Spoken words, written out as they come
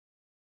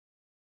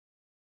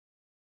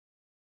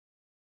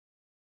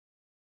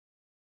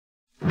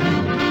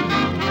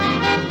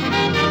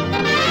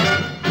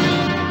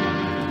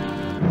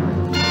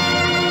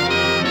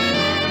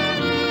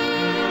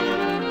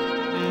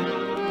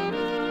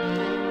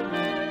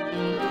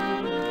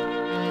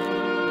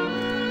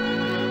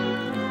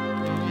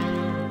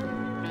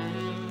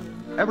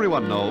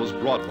Everyone knows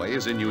Broadway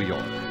is in New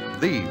York.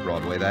 The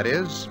Broadway, that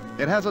is.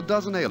 It has a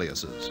dozen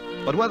aliases.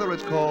 But whether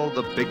it's called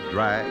the Big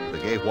Drag, the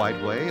Gay White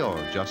Way, or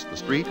just the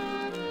Street,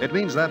 it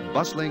means that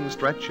bustling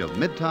stretch of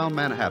midtown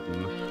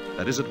Manhattan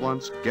that is at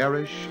once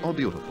garish or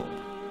beautiful,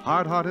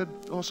 hard-hearted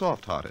or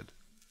soft-hearted,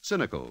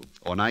 cynical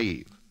or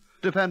naive,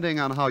 depending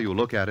on how you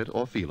look at it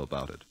or feel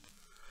about it.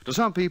 To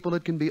some people,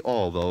 it can be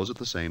all those at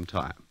the same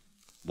time.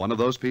 One of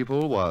those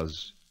people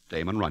was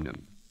Damon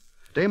Runyon.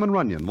 Damon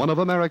Runyon, one of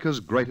America's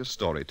greatest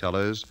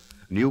storytellers,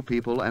 knew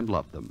people and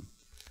loved them.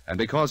 And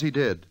because he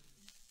did,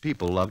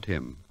 people loved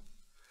him.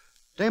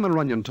 Damon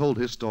Runyon told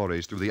his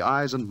stories through the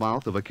eyes and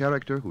mouth of a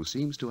character who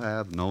seems to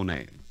have no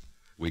name.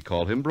 We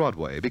call him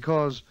Broadway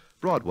because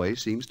Broadway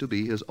seems to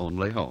be his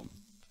only home.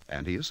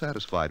 And he is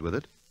satisfied with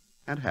it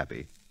and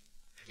happy.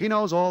 He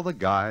knows all the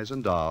guys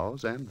and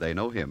dolls, and they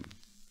know him.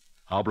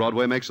 How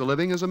Broadway makes a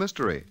living is a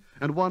mystery,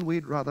 and one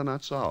we'd rather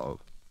not solve.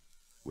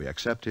 We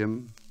accept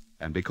him,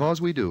 and because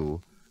we do,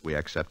 we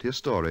accept his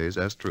stories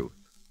as truth.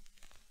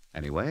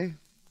 Anyway,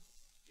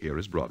 here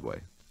is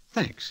Broadway.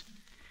 Thanks.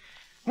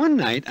 One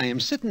night, I am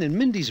sitting in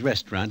Mindy's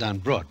restaurant on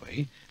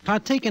Broadway,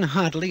 partaking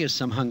heartily of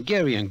some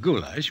Hungarian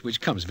goulash,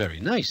 which comes very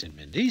nice in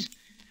Mindy's,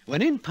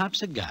 when in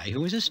pops a guy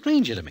who is a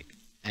stranger to me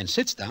and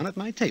sits down at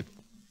my table.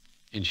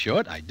 In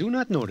short, I do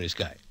not know this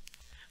guy.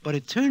 But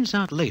it turns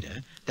out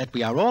later that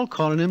we are all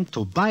calling him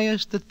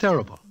Tobias the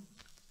Terrible.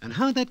 And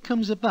how that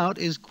comes about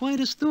is quite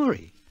a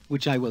story,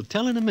 which I will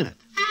tell in a minute.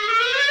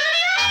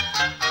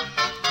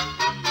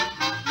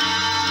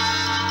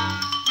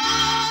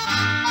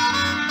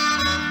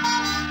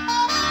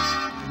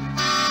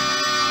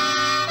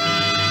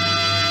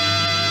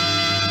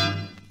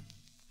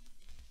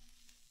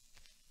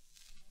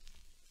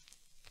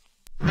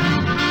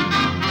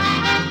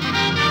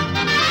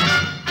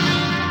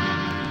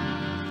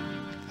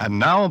 And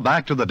now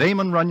back to the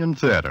Damon Runyon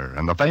Theater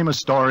and the famous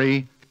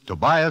story,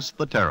 Tobias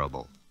the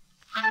Terrible.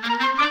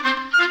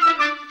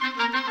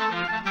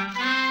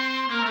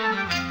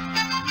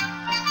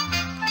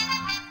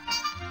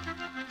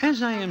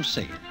 As I am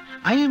saying,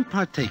 I am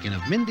partaking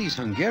of Mindy's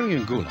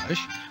Hungarian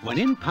goulash when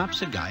in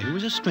pops a guy who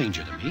is a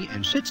stranger to me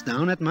and sits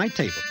down at my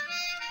table.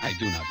 I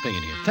do not pay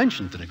any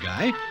attention to the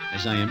guy,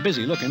 as I am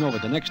busy looking over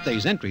the next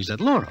day's entries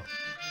at Laurel.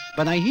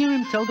 But I hear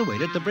him tell the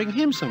waiter to bring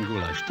him some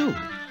goulash, too.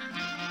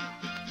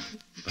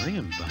 By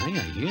and by, I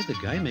hear the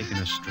guy making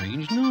a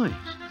strange noise.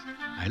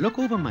 I look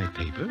over my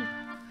paper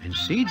and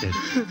see that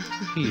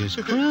he is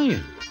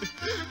crying.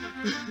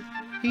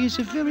 He is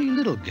a very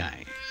little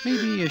guy,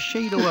 maybe a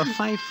shade over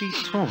 5 feet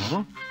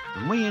tall,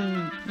 and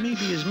weighing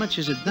maybe as much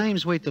as a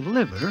dime's worth of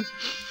liver,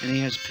 and he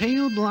has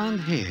pale blonde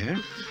hair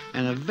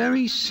and a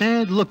very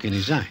sad look in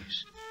his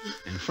eyes.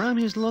 And from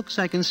his looks,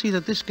 I can see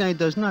that this guy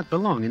does not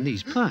belong in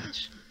these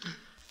parts.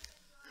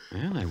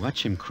 Well, I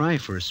watch him cry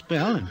for a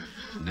spell, and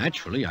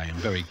naturally, I am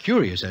very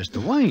curious as to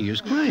why he is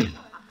crying.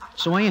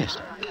 So I asked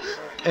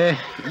him,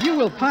 you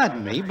will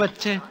pardon me,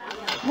 but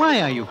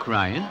why are you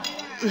crying?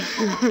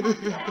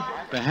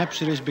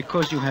 Perhaps it is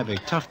because you have a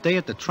tough day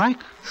at the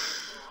track?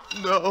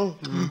 No.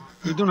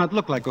 You do not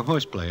look like a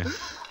horse player.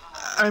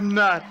 I'm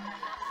not.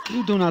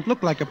 You do not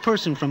look like a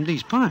person from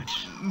these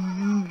parts.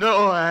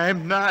 No,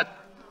 I'm not.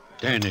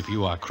 Then if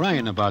you are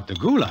crying about the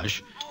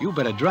goulash, you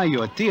better dry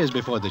your tears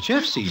before the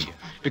chef sees you,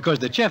 because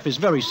the chef is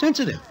very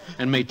sensitive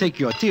and may take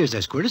your tears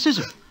as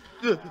criticism.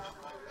 The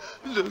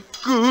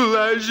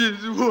goulash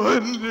is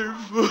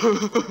wonderful.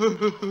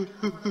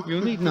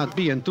 You need not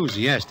be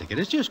enthusiastic. It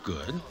is just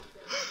good.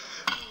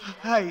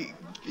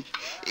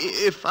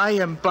 If I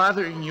am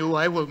bothering you,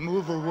 I will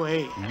move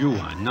away. You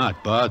are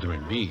not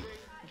bothering me.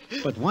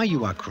 But why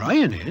you are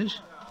crying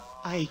is...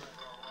 Are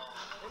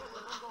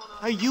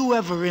you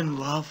ever in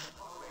love?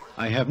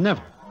 I have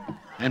never.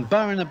 And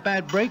barring a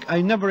bad break,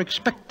 I never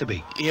expect to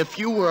be. If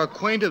you were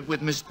acquainted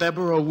with Miss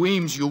Deborah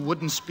Weems, you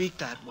wouldn't speak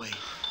that way.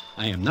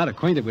 I am not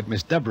acquainted with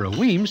Miss Deborah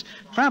Weems,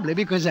 probably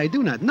because I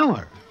do not know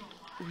her.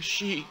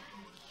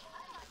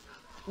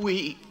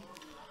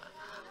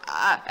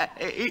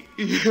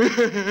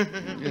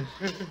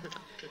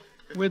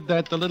 With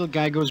that, the little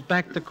guy goes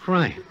back to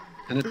crying.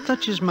 And it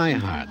touches my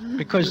heart,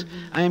 because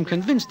I am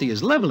convinced he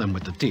is leveling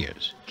with the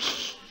tears.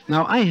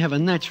 Now, I have a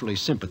naturally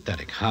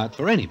sympathetic heart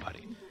for anybody,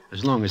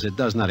 as long as it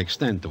does not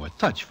extend to a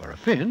touch for a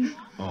fin,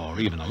 or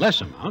even a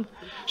less amount.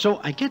 So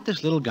I get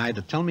this little guy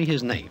to tell me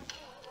his name,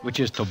 which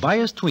is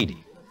Tobias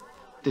Tweedy.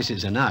 This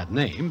is an odd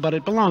name, but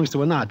it belongs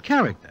to an odd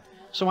character,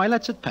 so I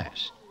lets it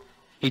pass.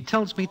 He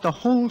tells me the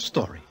whole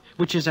story,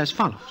 which is as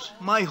follows.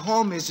 My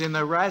home is in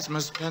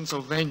Erasmus,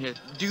 Pennsylvania.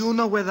 Do you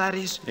know where that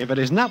is? If it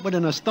is not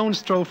within a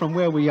stone's throw from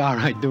where we are,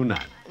 I do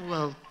not.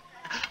 Well,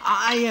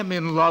 I am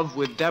in love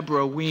with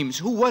Deborah Weems,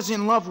 who was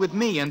in love with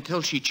me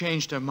until she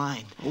changed her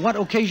mind. What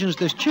occasions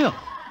this chill?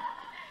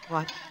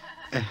 What?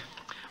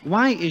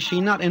 Why is she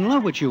not in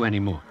love with you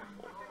anymore?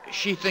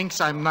 She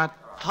thinks I'm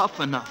not tough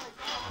enough.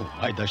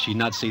 Why does she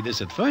not see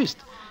this at first?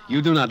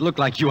 You do not look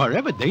like you are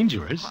ever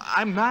dangerous.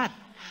 I'm not.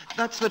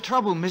 That's the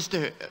trouble,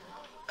 Mr.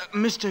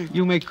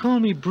 You may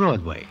call me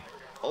Broadway.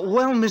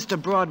 Well,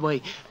 Mr.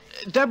 Broadway,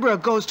 Deborah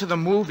goes to the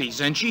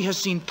movies, and she has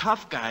seen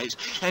tough guys,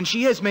 and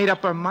she has made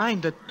up her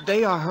mind that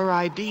they are her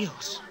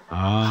ideals.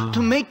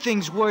 To make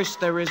things worse,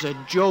 there is a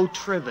Joe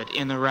Trivet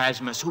in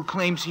Erasmus who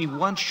claims he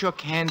once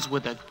shook hands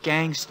with a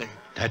gangster.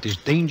 That is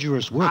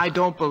dangerous work. I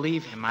don't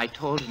believe him. I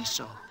told him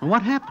so.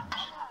 What happens?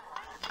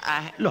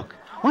 Look,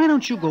 why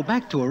don't you go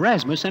back to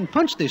Erasmus and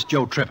punch this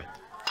Joe Trivet?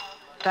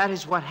 That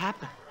is what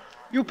happened.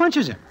 You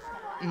punches him?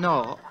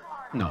 No.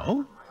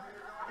 No?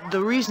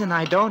 The reason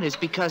I don't is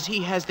because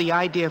he has the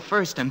idea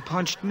first and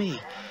punched me.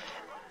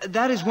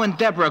 That is when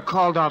Deborah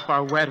called off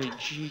our wedding.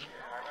 She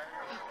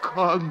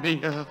called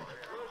me a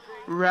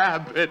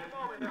rabbit.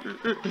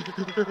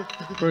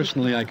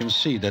 Personally, I can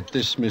see that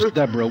this Miss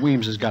Deborah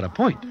Weems has got a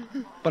point,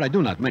 but I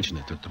do not mention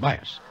it to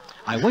Tobias.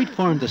 I wait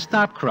for him to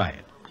stop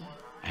crying,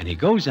 and he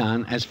goes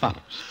on as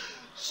follows.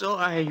 So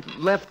I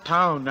left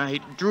town. I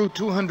drew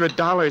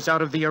 $200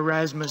 out of the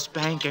Erasmus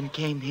bank and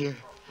came here.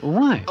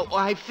 Why? Oh,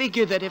 I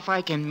figure that if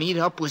I can meet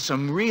up with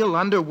some real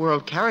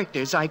underworld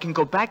characters, I can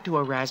go back to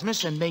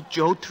Erasmus and make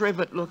Joe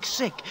Trivet look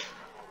sick.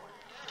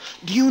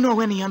 Do you know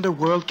any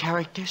underworld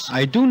characters?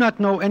 I do not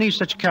know any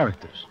such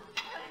characters.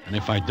 And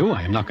if I do,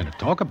 I am not going to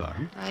talk about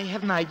them. I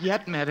have not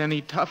yet met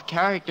any tough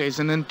characters,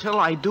 and until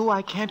I do,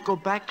 I can't go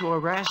back to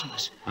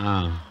Erasmus.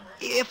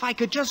 If I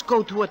could just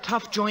go to a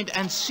tough joint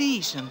and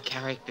see some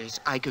characters,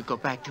 I could go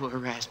back to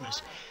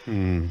Erasmus.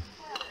 Do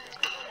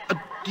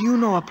you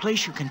know a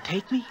place you can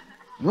take me?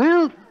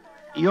 Well,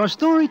 your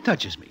story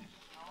touches me.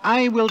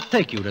 I will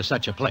take you to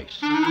such a place.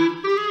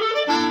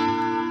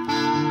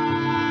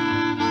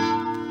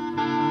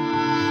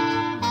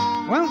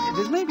 Well, it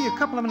is maybe a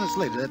couple of minutes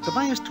later that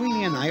Tobias,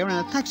 Tweeny, and I are in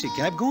a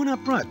taxicab going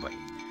up Broadway.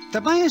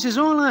 Tobias is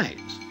all eyes,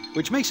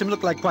 which makes him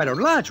look like quite a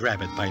large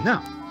rabbit by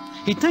now.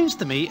 He turns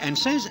to me and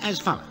says as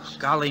follows.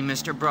 Golly,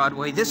 Mr.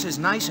 Broadway, this is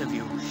nice of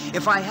you.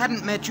 If I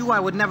hadn't met you, I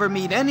would never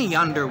meet any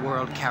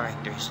underworld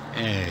characters.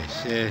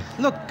 Yes,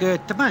 look,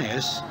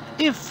 Tobias,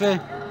 if,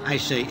 I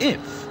say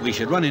if, we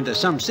should run into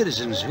some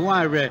citizens who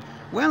are,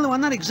 who are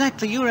not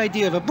exactly your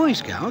idea of a Boy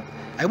Scout,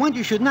 I want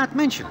you should not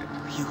mention it.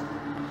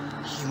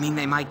 You mean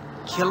they might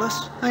kill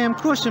us? I am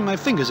crossing my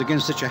fingers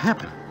against such a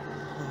happening.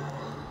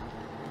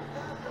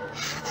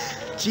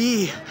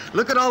 Gee,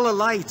 look at all the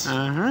lights.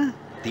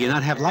 Do you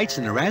not have lights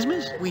in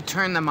Erasmus? We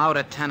turn them out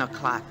at 10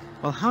 o'clock.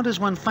 Well, how does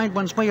one find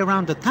one's way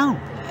around the town?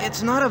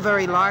 It's not a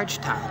very large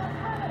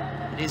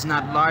town. It is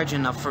not large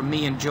enough for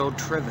me and Joe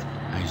Trivet.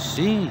 I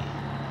see.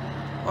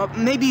 Or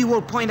maybe you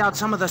will point out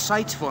some of the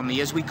sights for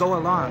me as we go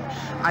along.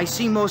 I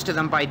see most of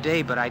them by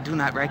day, but I do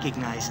not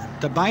recognize them.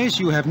 Tobias,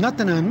 you have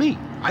nothing on me.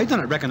 I do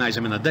not recognize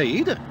him in the day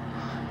either.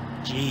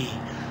 Gee,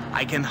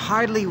 I can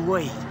hardly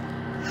wait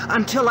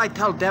until I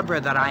tell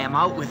Deborah that I am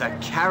out with a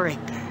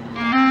character.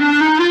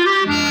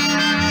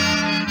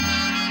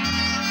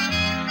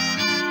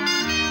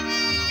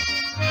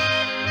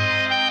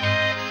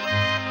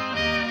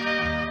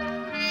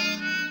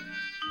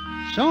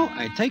 So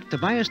I take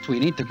Tobias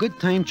Tweeny to Good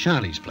Time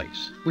Charlie's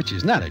place, which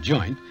is not a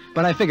joint,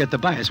 but I figure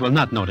Tobias will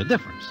not know the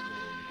difference.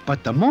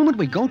 But the moment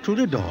we go through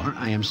the door,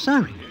 I am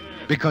sorry,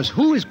 because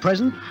who is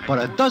present but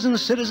a dozen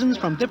citizens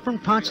from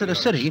different parts of the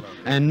city,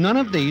 and none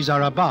of these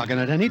are a bargain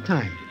at any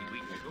time.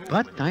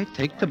 But I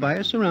take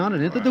Tobias around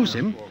and introduce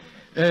him.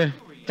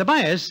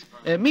 Tobias,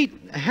 meet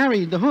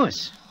Harry the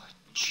horse.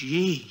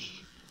 Gee.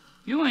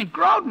 You ain't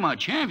growed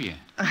much, have you?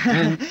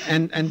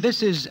 And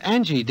this is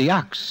Angie the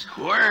ox.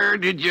 Where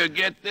did you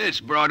get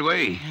this,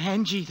 Broadway?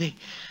 Angie,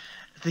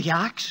 the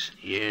ox?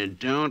 You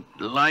don't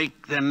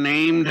like the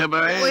name,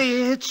 Tobias? Oh,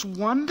 it's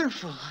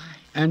wonderful.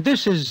 And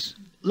this is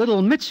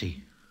little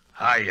Mitzi.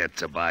 Hiya,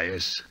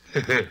 Tobias.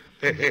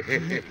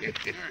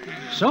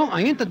 So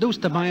I introduce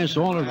Tobias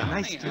all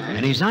around,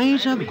 and his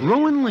eyes are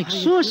growing like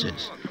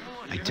saucers.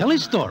 I tell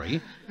his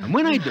story, and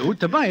when I do,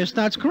 Tobias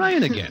starts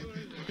crying again.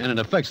 And it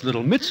affects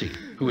little Mitzi,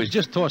 who is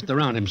just tossed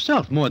around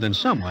himself more than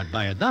somewhat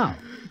by a doll.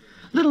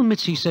 Little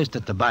Mitzi says to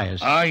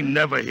Tobias, I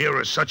never hear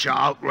of such an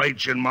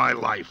outrage in my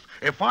life.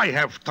 If I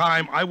have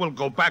time, I will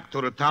go back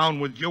to the town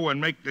with you and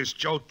make this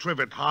Joe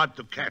Trivet hard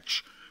to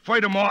catch.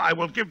 Furthermore, I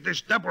will give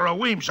this Deborah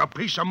Weems a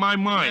piece of my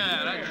mind.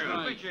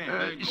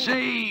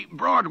 Say,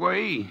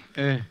 Broadway.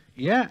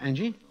 Yeah,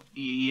 Angie?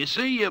 You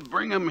say you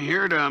bring him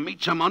here to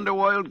meet some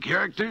underworld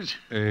characters?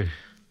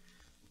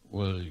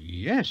 Well,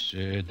 yes,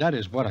 that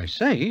is what I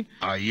say.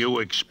 Are you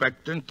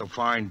expecting to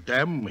find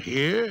them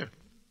here?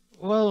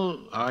 Well,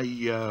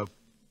 I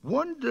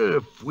wonder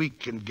if we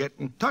can get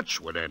in touch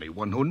with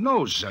anyone who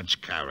knows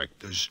such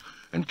characters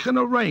and can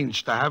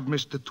arrange to have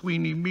Mr.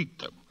 Tweeny meet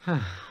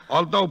them.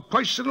 Although,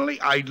 personally,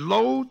 I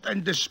loathe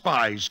and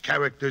despise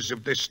characters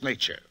of this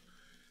nature.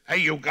 Hey,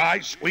 you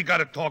guys, we got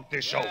to talk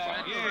this over.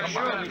 Come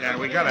on. Yeah,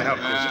 we got to help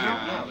this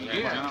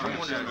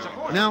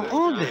kid. Now,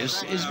 all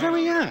this is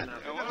very odd,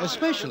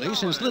 especially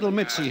since little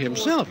Mitzi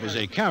himself is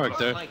a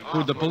character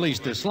who the police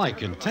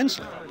dislike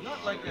intensely.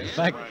 In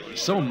fact,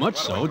 so much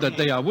so that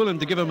they are willing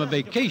to give him a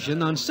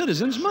vacation on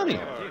citizens' money.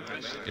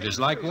 It is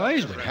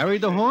likewise with Harry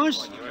the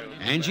horse,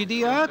 Angie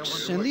the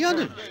ox, and the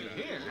others.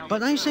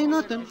 But I say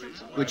nothing,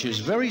 which is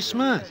very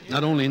smart,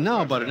 not only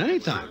now, but at any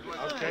time.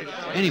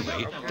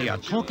 Anyway, they are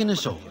talking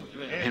this over.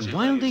 And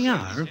while they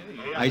are,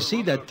 I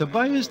see that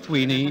Tobias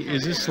Tweeny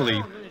is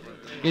asleep.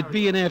 It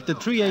being after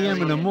 3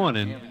 a.m. in the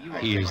morning,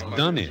 he is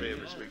done in.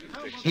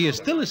 He is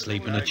still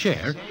asleep in a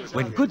chair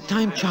when Good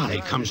Time Charlie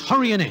comes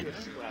hurrying in.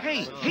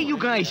 Hey, you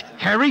guys.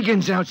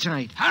 Harrigan's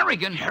outside.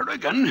 Harrigan?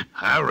 Harrigan.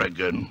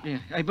 Yeah,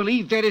 I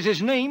believe that is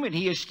his name, and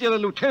he is still a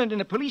lieutenant in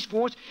the police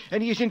force,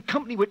 and he is in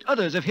company with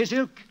others of his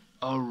ilk.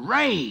 A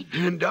raid.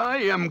 And I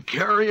am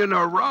carrying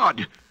a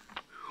rod,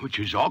 which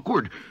is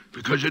awkward,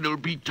 because it'll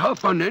be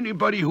tough on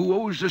anybody who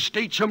owes the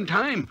state some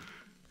time.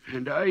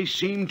 And I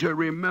seem to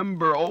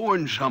remember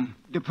owing some.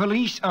 The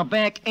police are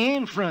back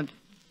and front.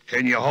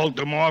 Can you hold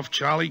them off,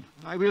 Charlie?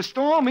 I will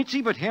stall,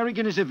 Mitzi, but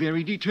Harrigan is a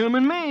very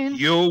determined man.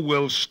 You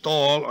will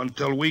stall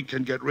until we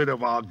can get rid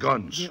of our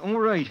guns. Yeah, all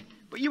right.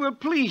 But you will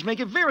please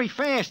make it very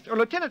fast, or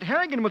Lieutenant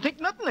Harrigan will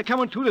take nothing to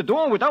coming through the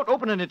door without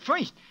opening it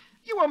first.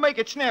 You will make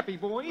it snappy,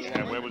 boys.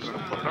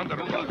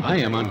 I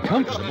am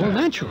uncomfortable,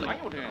 naturally.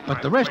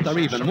 But the rest are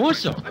even more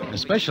so,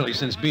 especially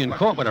since being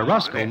caught with a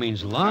Roscoe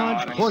means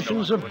large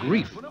portions of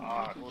grief.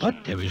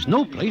 But there is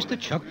no place to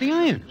chuck the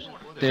irons,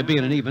 there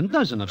being an even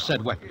dozen of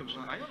said weapons.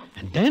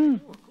 And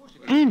then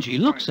Angie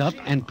looks up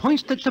and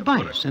points to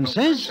Tobias and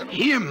says,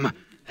 Him,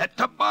 a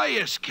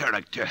Tobias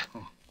character.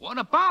 What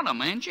about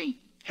him, Angie?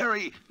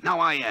 Harry, now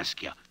I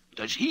ask you,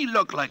 does he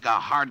look like a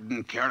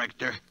hardened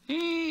character?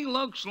 He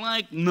looks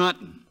like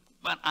nothing.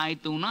 But I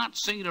do not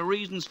see the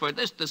reasons for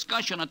this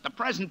discussion at the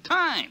present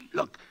time.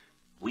 Look,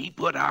 we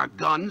put our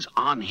guns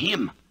on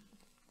him.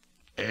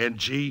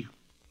 Angie,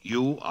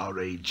 you are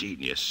a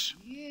genius.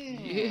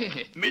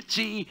 Yeah.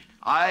 Mitzi,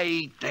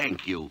 I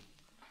thank you.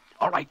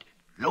 All right,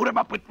 load him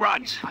up with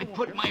rods. I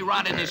put my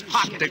rod in his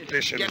pocket. Stick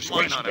this in his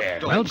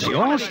waistband. well, they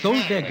all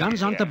stowed their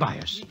guns on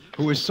Tobias,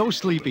 who is so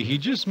sleepy he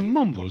just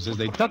mumbles as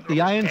they tuck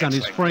the irons on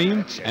his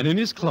frame and in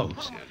his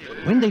clothes.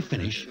 When they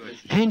finish,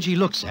 Angie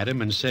looks at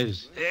him and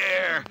says,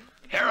 There,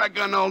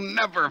 Harrigan'll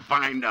never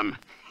find him.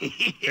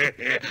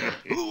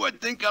 Who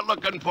would think of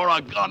looking for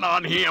a gun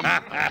on him?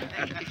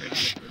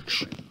 Shh.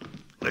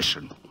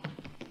 Listen.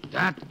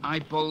 That, I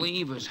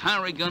believe, is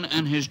Harrigan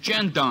and his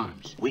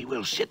gendarmes. We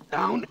will sit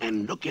down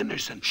and look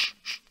innocent.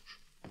 Shh.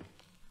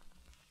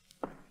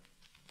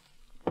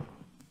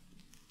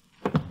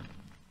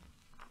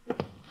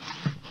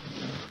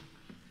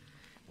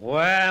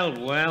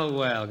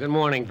 Well. Good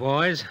morning,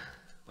 boys.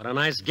 What a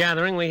nice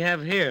gathering we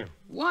have here.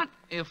 What,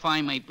 if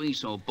I may be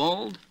so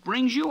bold,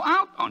 brings you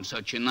out on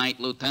such a night,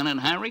 Lieutenant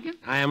Harrigan?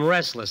 I am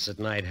restless at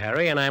night,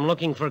 Harry, and I'm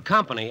looking for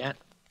company.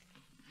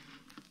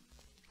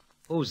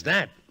 Who's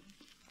that?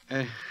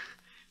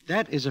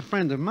 That is a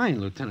friend of mine,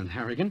 Lieutenant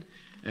Harrigan.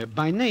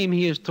 By name,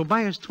 he is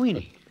Tobias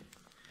Tweeny.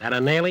 That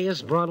an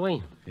alias,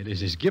 Broadway? It is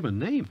his given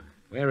name.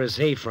 Where is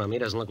he from? He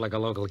doesn't look like a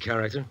local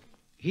character.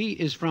 He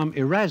is from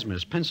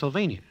Erasmus,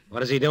 Pennsylvania.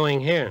 What is he doing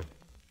here?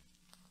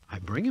 I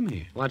bring him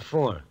here. What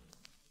for?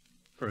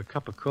 For a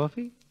cup of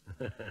coffee?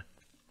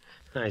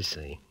 I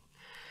see.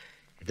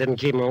 It didn't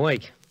keep him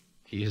awake.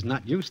 He is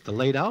not used to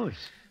late hours.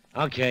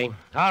 Okay.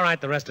 All right,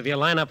 the rest of you,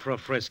 line up for a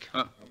frisk.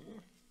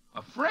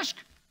 A frisk?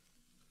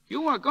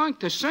 You are going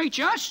to search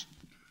us?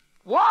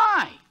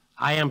 Why?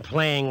 I am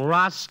playing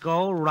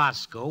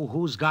Roscoe,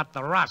 who's got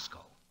the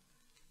Roscoe.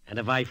 And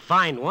if I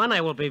find one,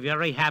 I will be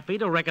very happy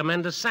to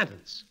recommend a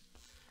sentence.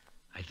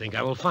 I think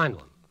I will find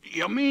one.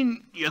 You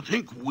mean you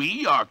think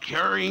we are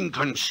carrying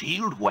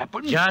concealed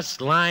weapons? Just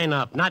line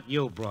up. Not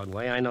you,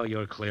 Broadway. I know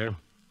you're clear.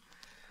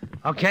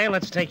 Okay,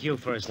 let's take you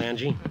first,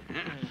 Angie.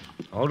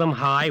 Hold them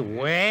high,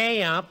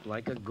 way up,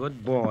 like a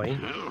good boy.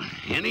 Well,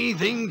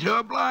 anything to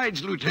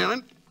oblige,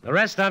 Lieutenant. The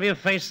rest of you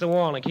face the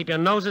wall and keep your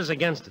noses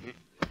against it.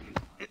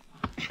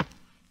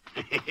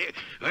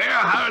 Well,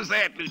 how's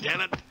that,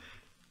 Lieutenant?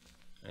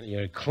 Well,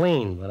 you're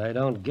clean, but I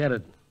don't get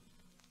it.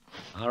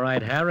 All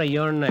right, Harry,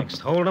 you're next.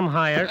 Hold them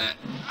higher.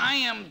 I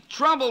am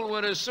troubled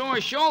with a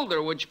sore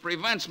shoulder, which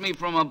prevents me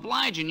from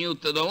obliging you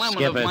to the limit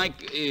Skip of it. my...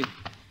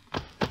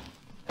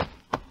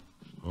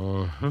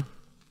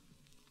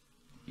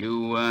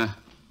 You, are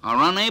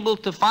unable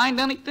to find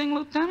anything,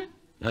 Lieutenant?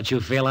 Don't you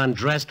feel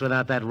undressed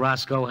without that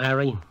Roscoe,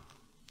 Harry?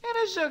 It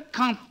is a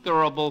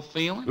comfortable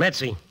feeling.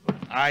 Mitzi.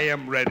 I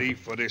am ready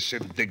for this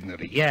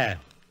indignity. Yeah.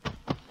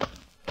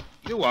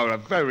 You are a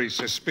very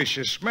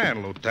suspicious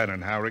man,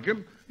 Lieutenant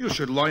Harrigan. You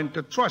should learn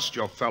to trust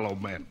your fellow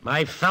men.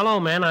 My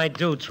fellow men I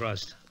do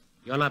trust.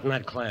 You're not in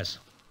that class.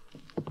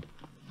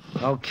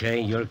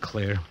 Okay, you're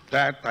clear.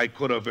 That I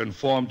could have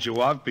informed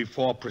you of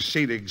before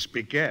proceedings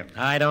began.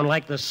 I don't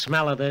like the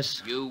smell of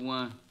this.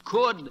 You,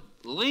 could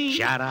leave.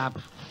 Shut up.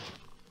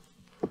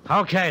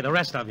 Okay, the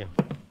rest of you.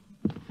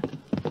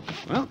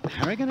 Well,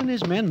 Harrigan and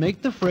his men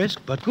make the frisk,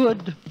 but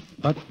good.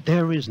 But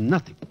there is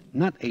nothing,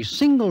 not a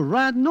single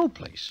rod, no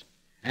place.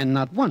 And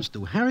not once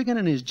do Harrigan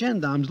and his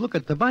gendarmes look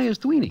at Tobias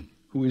Tweeny,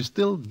 who is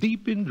still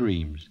deep in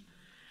dreams.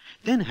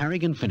 Then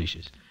Harrigan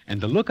finishes,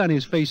 and the look on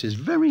his face is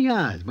very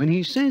odd when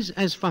he says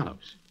as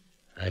follows.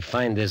 I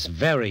find this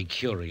very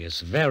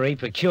curious, very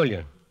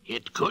peculiar.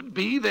 It could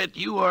be that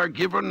you are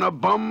given a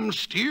bum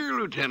steer,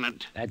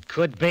 Lieutenant. That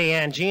could be,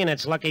 Angie, and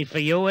it's lucky for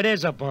you it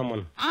is a bum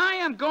one. I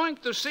am going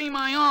to see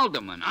my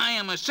alderman. I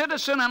am a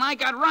citizen, and I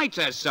got rights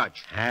as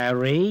such.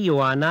 Harry, you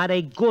are not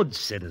a good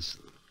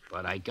citizen.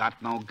 But I got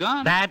no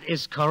gun. That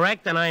is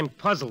correct, and I'm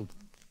puzzled.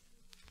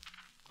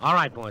 All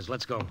right, boys,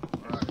 let's go.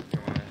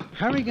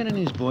 Harrigan and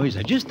his boys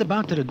are just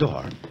about to the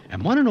door,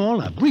 and one and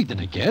all are breathing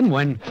again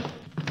when...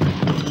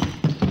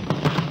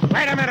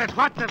 Wait a minute,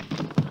 what the...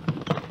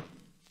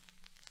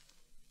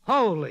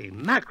 Holy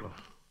mackerel.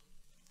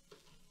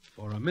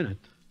 For a minute,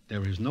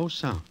 there is no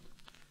sound,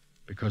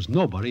 because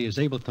nobody is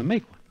able to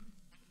make one.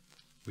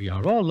 We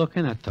are all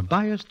looking at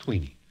Tobias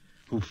Tweeny,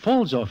 who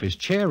falls off his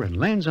chair and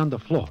lands on the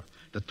floor,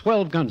 the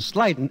 12-gun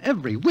sliding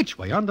every which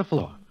way on the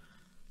floor.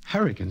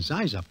 Harrigan's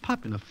eyes are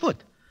popping a foot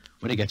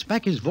when he gets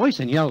back his voice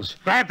and yells,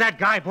 Grab that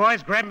guy,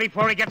 boys. Grab him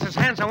before he gets his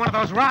hands on one of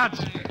those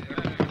rods.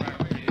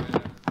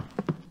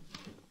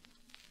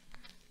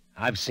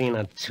 I've seen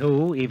a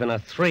 2, even a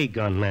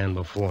 3-gun man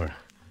before.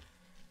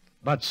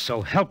 But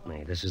so help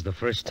me, this is the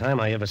first time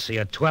I ever see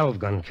a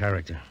 12-gun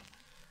character.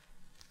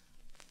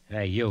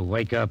 Hey, you,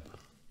 wake up.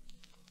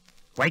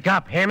 Wake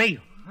up, hear me?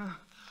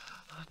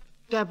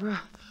 Deborah,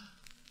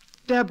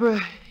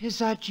 is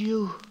that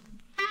you?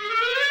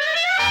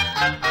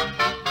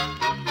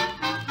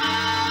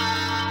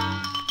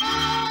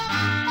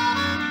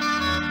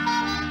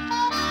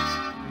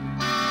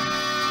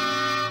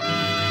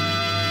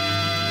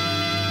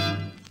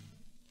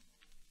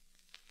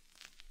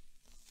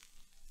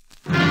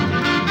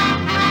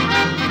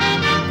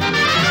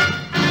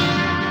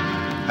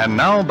 And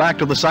now back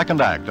to the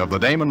second act of the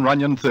Damon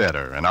Runyon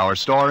Theater and our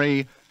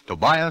story,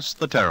 Tobias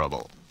the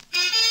Terrible.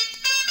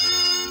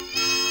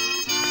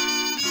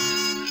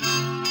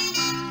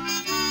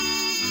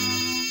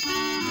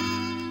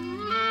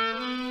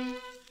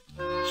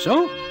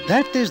 So,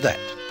 that is that.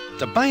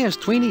 Tobias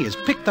Tweeny is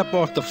picked up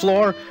off the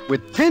floor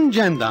with 10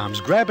 gendarmes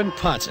grabbing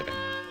parts of him.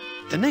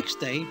 The next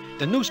day,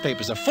 the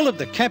newspapers are full of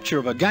the capture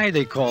of a guy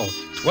they call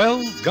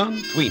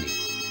 12-Gun Tweeny.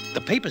 The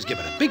papers give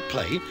it a big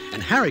play,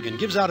 and Harrigan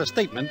gives out a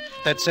statement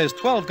that says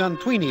 12-Gun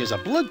Tweeny is a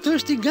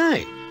bloodthirsty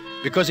guy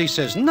because he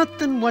says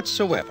nothing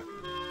whatsoever,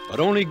 but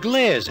only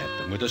glares at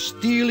them with a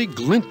steely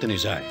glint in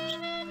his eyes.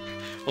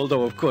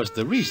 Although, of course,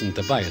 the reason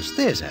Tobias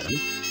stares at him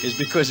is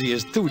because he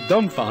is too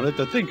dumbfounded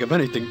to think of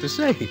anything to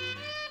say.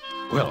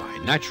 Well, I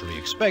naturally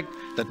expect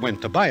that when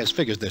Tobias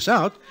figures this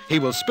out, he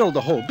will spill the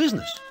whole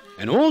business,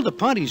 and all the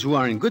parties who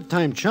are in Good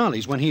Time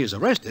Charlie's when he is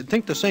arrested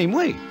think the same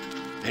way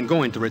and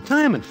go into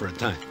retirement for a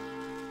time.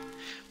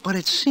 But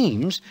it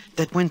seems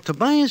that when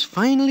Tobias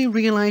finally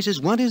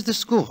realizes what is the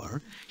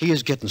score, he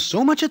is getting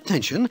so much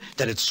attention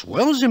that it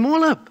swells him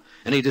all up,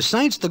 and he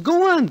decides to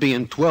go on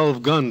being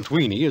 12-Gun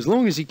Tweeny as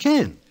long as he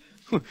can,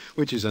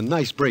 which is a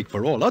nice break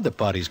for all other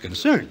parties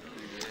concerned.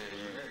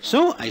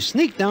 So I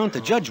sneak down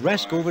to Judge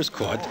Raskover's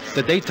court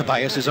the day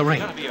Tobias is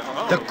arraigned.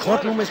 The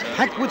courtroom is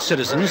packed with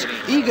citizens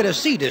eager to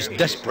see this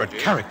desperate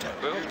character.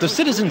 The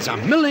citizens are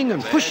milling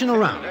and pushing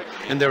around,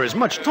 and there is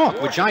much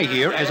talk, which I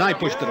hear as I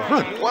push to the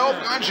front.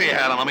 12 guns he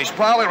had on him. He's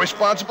probably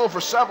responsible for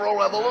several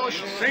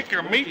revolutions. Think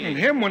of meeting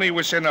him when he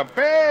was in a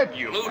bad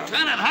humor.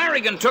 Lieutenant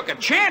Harrigan took a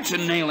chance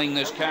in nailing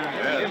this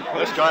character.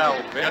 This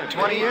guy'll get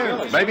 20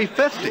 years, maybe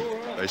 50.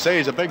 They say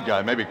he's a big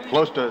guy, maybe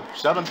close to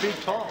 7 feet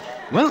tall.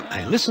 Well,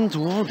 I listen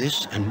to all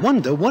this and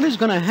wonder what is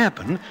going to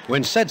happen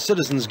when said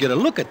citizens get a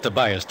look at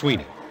Tobias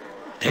Tweeny.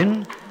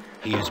 Then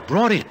he is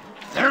brought in.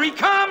 There he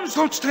comes!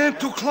 Don't stand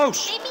too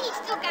close. Maybe he's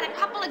still got a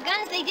couple of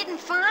guns they didn't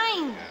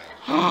find.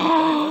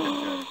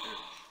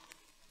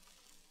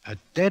 A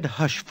dead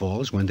hush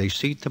falls when they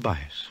see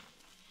Tobias.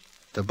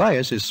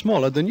 Tobias is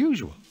smaller than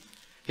usual.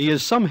 He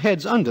is some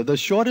heads under the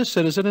shortest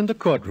citizen in the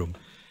courtroom,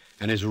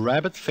 and his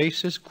rabbit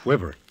face is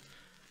quivering.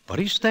 But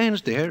he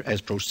stands there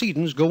as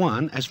proceedings go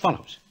on as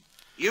follows.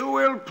 You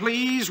will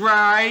please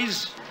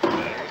rise.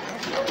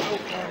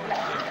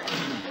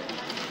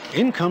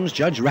 In comes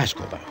Judge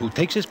Raskover, who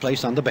takes his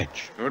place on the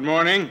bench. Good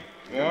morning.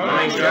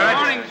 Morning,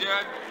 Judge.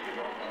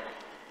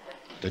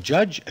 The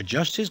judge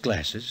adjusts his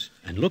glasses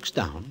and looks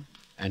down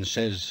and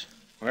says,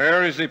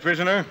 Where is the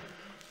prisoner?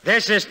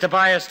 This is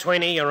Tobias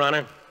Tweeny, Your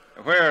Honor.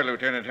 Where,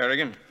 Lieutenant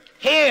Harrigan?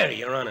 Here,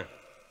 Your Honor.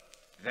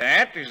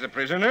 That is the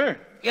prisoner?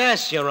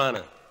 Yes, Your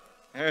Honor.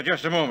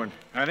 Just a moment.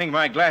 I think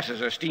my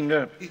glasses are steamed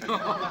up.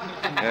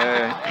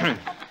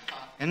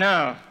 And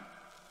now,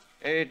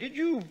 did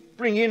you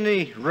bring in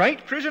the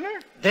right prisoner?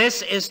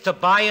 This is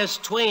Tobias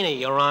Tweeny,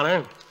 Your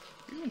Honor.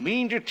 You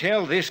mean to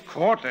tell this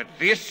court that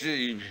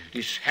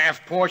this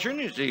half portion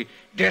is the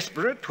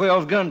desperate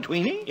 12-Gun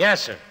Tweeny?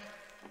 Yes, sir.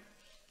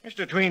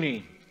 Mr.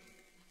 Tweeny,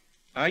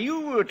 are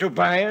you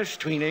Tobias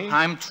Tweeny?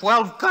 I'm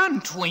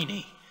 12-Gun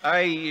Tweeny.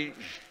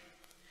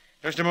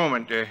 Just a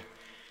moment.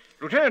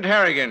 Lieutenant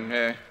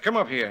Harrigan, come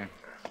up here.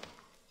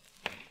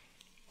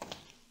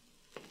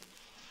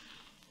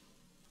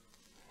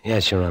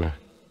 Yes, Your Honor.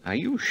 Are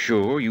you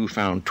sure you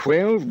found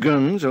 12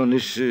 guns on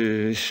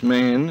this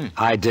man?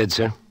 I did,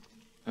 sir.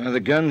 Are the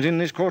guns in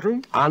this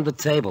courtroom? On the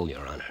table,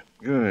 Your Honor.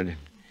 Good.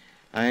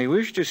 I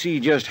wish to see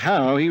just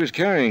how he was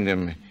carrying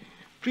them.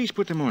 Please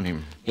put them on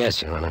him.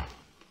 Yes, Your Honor.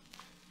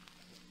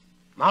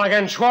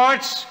 Mulligan,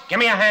 Schwartz, give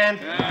me a hand.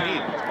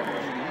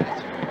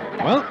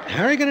 Well,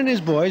 Harrigan and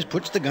his boys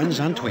puts the guns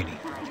on Tweeny.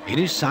 In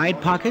his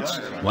side pockets,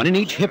 one in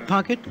each hip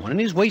pocket, one in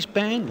his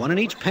waistband, one in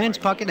each pants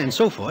pocket, and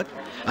so forth,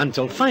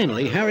 until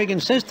finally Harrigan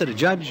says to the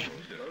judge,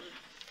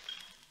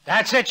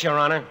 That's it, Your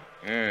Honor.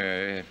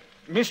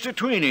 Mr.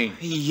 Tweeny.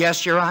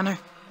 Yes, Your Honor.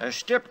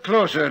 Step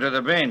closer to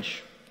the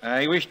bench.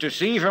 I wish to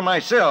see for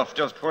myself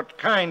just what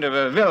kind of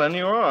a villain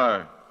you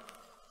are.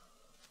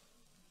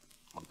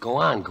 Well, go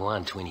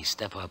on, Tweeny,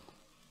 step up.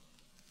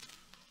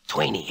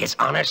 Tweeny, His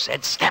Honor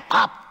said step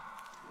up.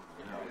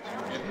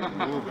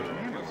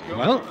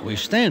 Well, we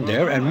stand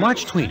there and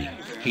watch Tweeny.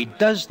 He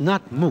does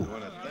not move.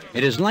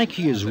 It is like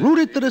he is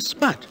rooted to the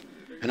spot.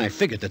 And I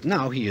figured that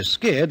now he is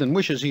scared and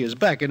wishes he is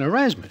back in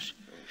Erasmus.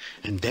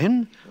 And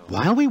then,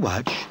 while we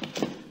watch,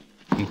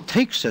 he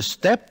takes a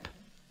step,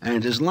 and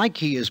it is like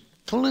he is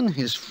pulling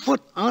his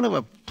foot out of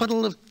a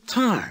puddle of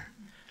tar.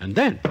 And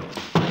then...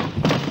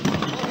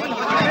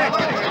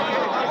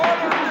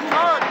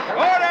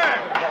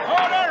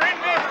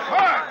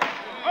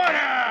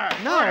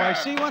 Now I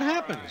see what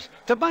happens.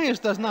 Tobias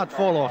does not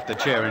fall off the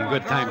chair in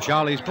Good Time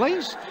Charlie's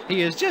place.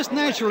 He is just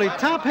naturally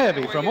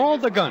top-heavy from all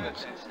the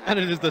guns. And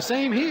it is the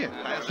same here.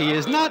 He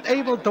is not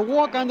able to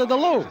walk under the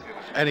load,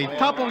 and he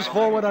topples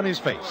forward on his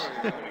face.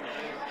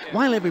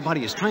 While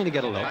everybody is trying to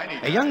get a look,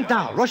 a young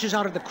doll rushes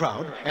out of the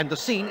crowd, and the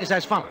scene is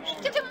as follows.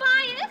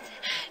 Tobias!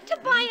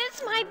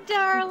 Tobias, my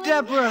darling.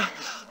 Deborah.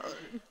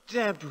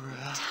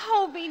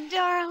 Toby,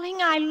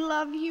 darling, I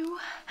love you.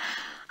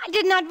 I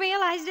did not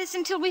realize this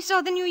until we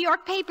saw the New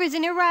York papers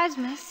in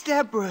Erasmus.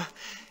 Deborah,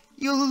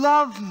 you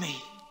love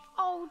me.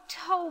 Oh,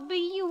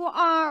 Toby, you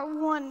are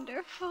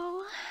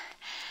wonderful.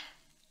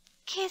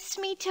 Kiss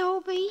me,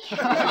 Toby.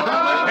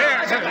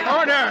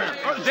 Order!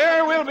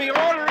 There will be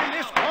order in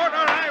this court,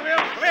 or I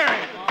will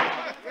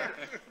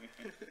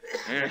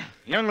clear it.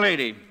 Young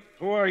lady,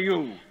 who are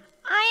you?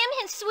 I am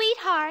his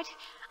sweetheart.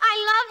 I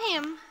love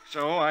him.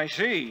 So I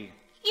see.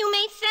 You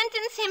may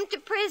sentence him to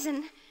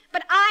prison,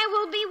 but I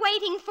will be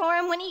waiting for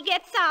him when he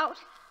gets out,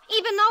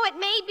 even though it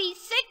may be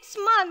 6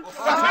 months.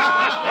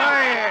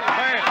 Quiet,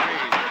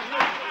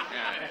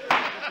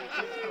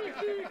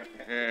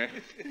 please.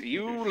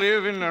 You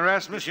live in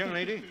Erasmus, young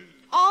lady?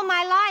 All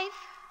my life.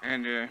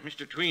 And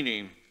Mr.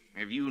 Tweeny,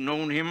 have you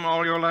known him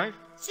all your life?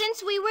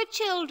 Since we were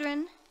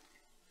children.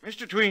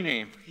 Mr.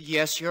 Tweeny.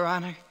 Yes, Your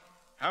Honor.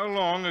 How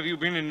long have you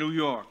been in New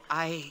York?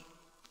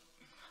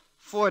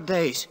 4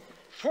 days.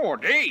 4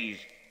 days?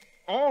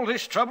 All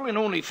this trouble in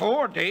only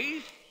 4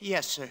 days?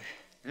 Yes, sir.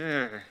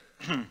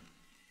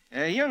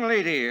 Young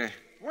lady,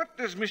 what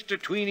does Mr.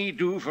 Tweeny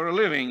do for a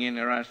living in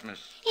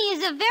Erasmus? He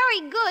is a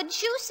very good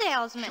shoe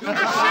salesman.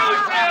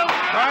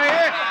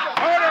 Quiet!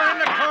 Order in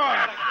the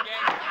court!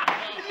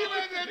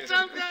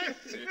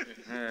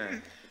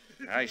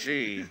 I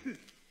see.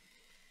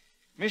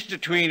 Mr.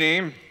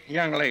 Tweeny,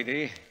 young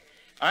lady,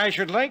 I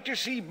should like to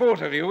see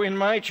both of you in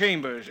my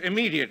chambers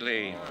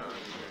immediately.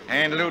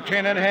 And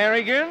Lieutenant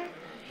Harrigan?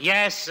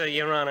 Yes,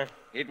 Your Honor.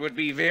 It would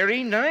be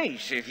very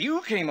nice if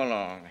you came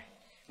along.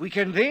 We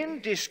can then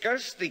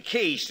discuss the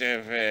case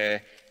of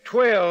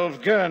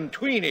 12-gun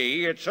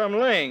Tweeny at some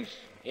length.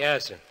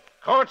 Yes, sir.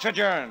 Court's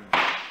adjourned.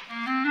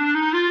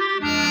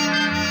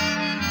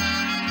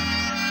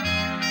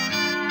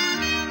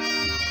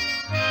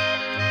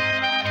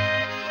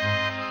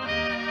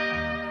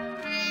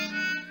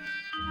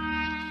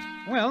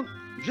 Well,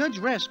 Judge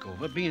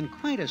Raskover, being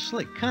quite a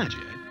slick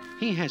codger,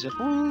 he has it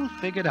all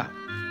figured out.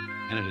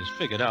 And it is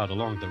figured out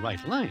along the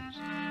right lines,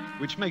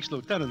 which makes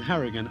Lieutenant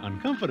Harrigan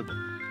uncomfortable,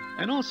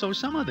 and also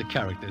some other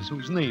characters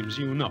whose names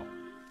you know.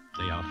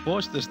 They are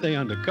forced to stay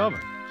undercover.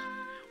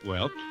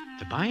 Well,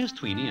 Tobias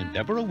Tweeny and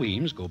Deborah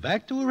Weems go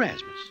back to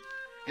Erasmus,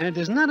 and it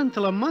is not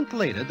until a month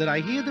later that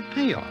I hear the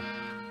payoff,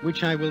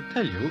 which I will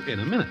tell you in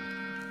a minute.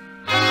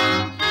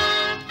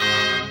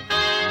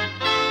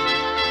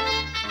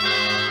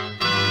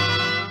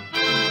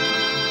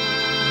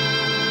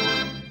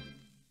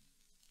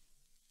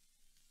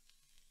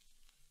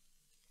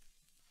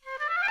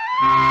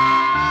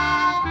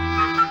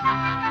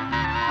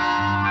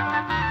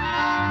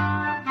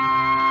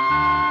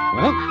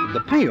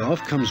 The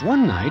payoff comes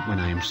one night when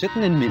I am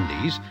sitting in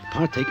Mindy's,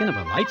 partaking of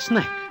a light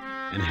snack,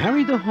 and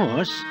Harry the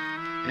horse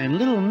and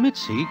little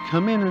Mitzi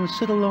come in and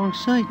sit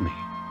alongside me,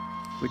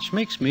 which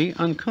makes me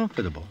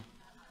uncomfortable.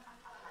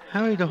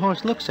 Harry the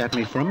horse looks at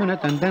me for a minute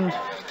and then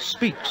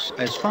speaks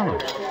as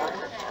follows.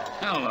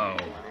 Hello,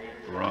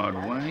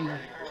 Broadway.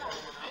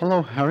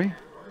 Hello, Harry.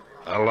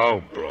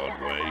 Hello,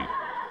 Broadway.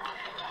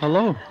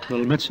 Hello,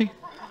 little Mitzi.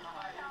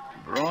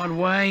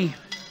 Broadway,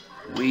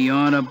 we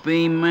ought to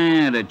be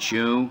mad at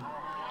you.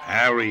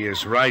 Harry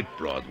is right,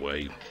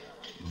 Broadway.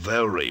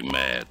 Very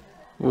mad.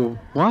 Oh,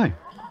 why?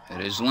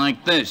 It is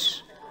like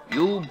this.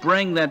 You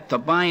bring that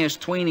Tobias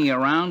Tweeny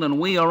around, and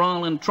we are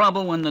all in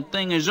trouble when the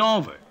thing is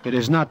over. It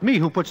is not me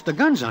who puts the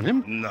guns on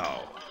him.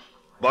 No,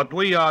 but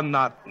we are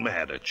not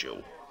mad at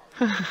you.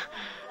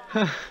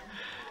 I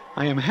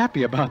am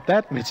happy about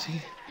that,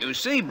 Mitzi. You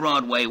see,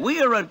 Broadway,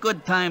 we were at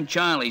Good Time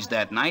Charlie's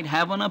that night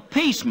having a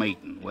peace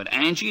meeting with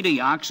Angie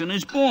the Ox and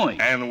his boys.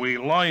 And we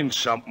learned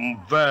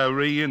something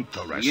very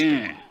interesting.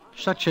 Yeah.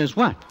 Such as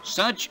what?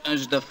 Such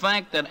as the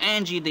fact that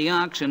Angie the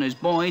Ox and his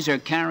boys are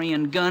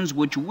carrying guns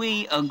which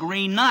we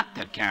agree not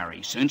to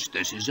carry, since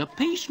this is a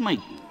peace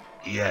meeting.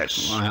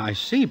 Yes. Why, I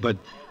see, but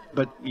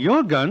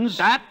your guns...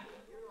 That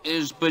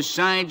is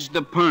besides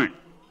the point.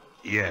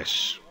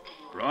 Yes.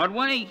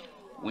 Broadway,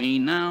 we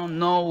now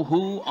know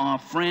who our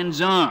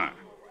friends are.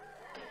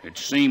 It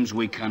seems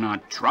we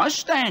cannot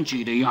trust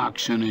Angie the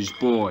Ox and his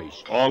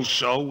boys.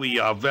 Also, we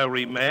are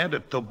very mad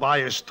at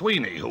Tobias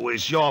Tweeny, who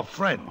is your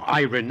friend.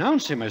 I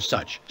renounce him as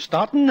such,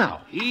 starting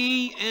now.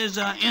 He is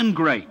an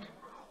ingrate.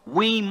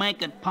 We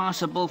make it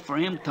possible for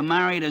him to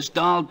marry this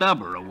doll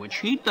Deborah, which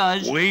he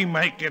does. We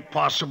make it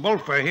possible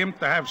for him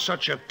to have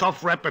such a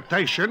tough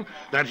reputation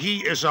that he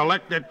is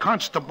elected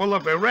constable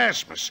of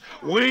Erasmus.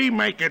 We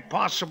make it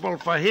possible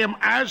for him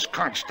as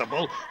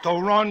constable to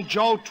run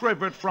Joe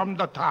Trivett from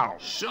the town.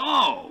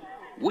 So,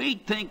 we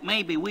think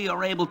maybe we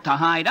are able to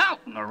hide out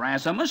in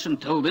Erasmus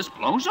until this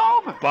blows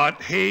over.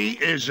 But he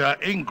is an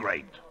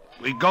ingrate.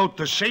 We go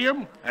to see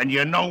him, and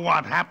you know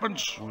what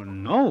happens? Oh,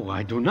 no,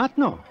 I do not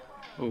know.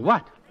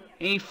 What?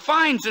 He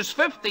fines us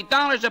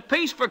 $50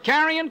 apiece for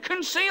carrying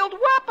concealed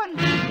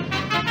weapons.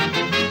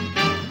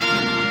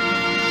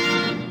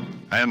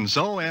 And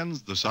so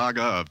ends the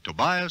saga of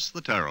Tobias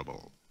the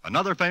Terrible,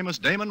 another famous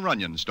Damon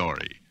Runyon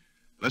story.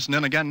 Listen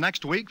in again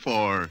next week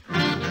for the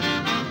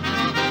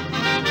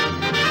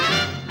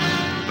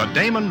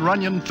Damon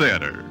Runyon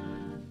Theater.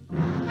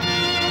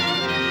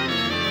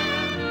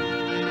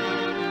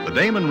 The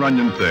Damon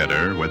Runyon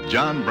Theater, with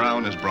John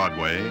Brown as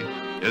Broadway,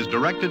 is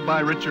directed by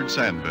Richard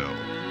Sandville,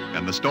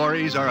 and the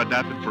stories are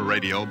adapted for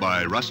radio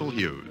by Russell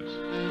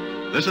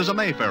Hughes. This is a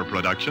Mayfair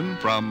production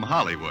from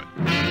Hollywood.